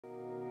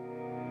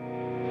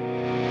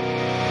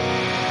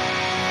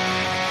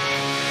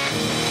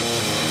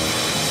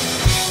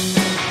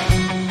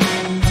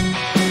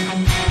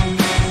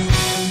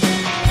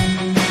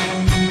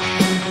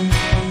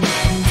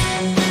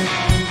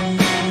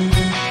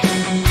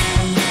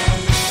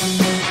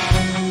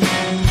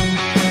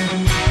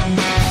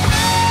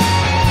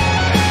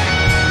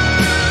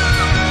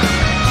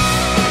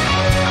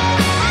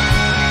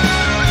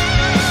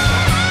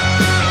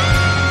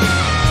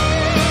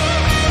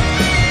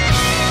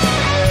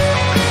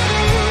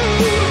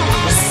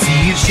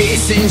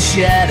Chasing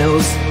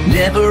shadows,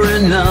 never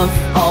enough,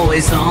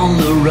 always on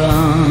the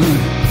run.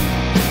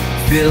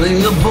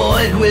 Filling the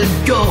void with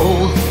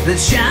gold that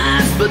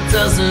shines but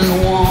doesn't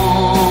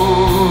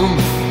warm.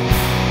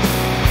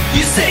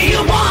 You say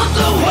you want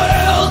the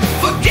world,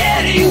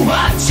 forgetting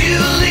what you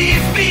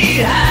leave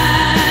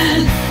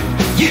behind.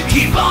 You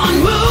keep on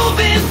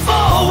moving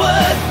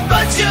forward,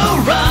 but you're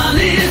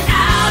running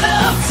out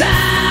of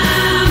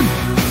time.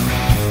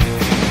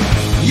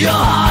 Your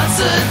heart's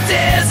a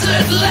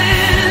desert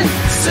land,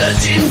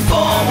 searching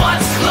for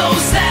what's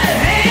close at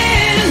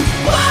hand.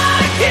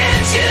 Why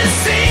can't you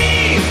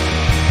see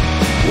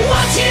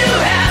what you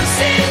have's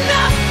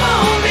enough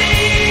for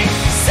me?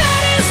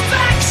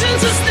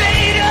 Satisfaction's a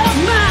state of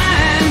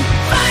mind.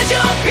 Find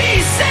your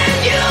peace and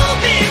you'll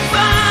be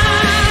fine.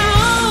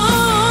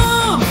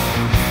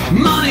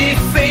 Money,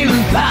 fame,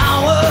 and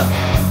power,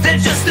 they're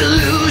just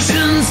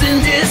illusions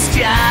in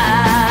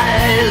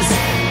disguise.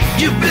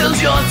 You build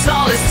your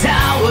tallest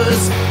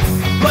towers,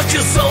 but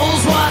your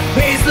soul's what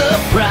pays the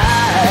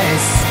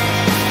price.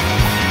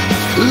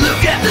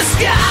 Look at the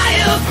sky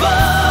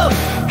above,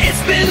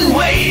 it's been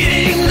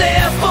waiting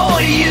there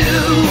for you.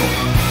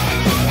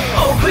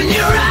 Open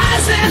your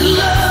eyes and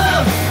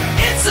love,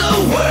 it's a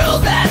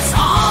world that's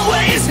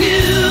always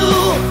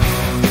new.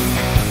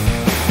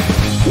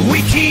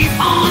 We keep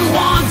on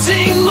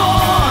wanting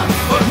more,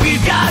 but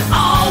we've got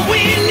all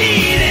we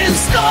need in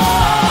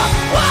store.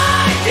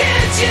 Why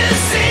can't you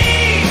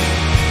see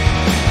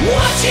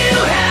what you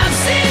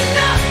have's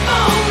enough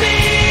for me?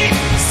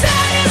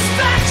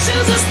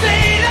 Satisfaction's a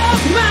state of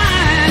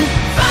mind.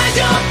 Find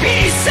your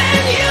peace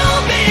and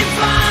you'll be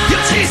fine.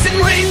 You're chasing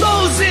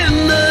rainbows in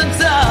the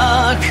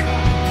dark,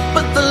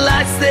 but the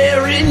light's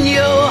there in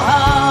your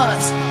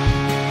heart.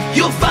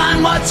 You'll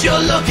find what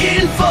you're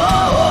looking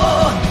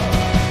for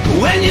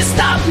when you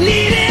stop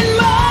needing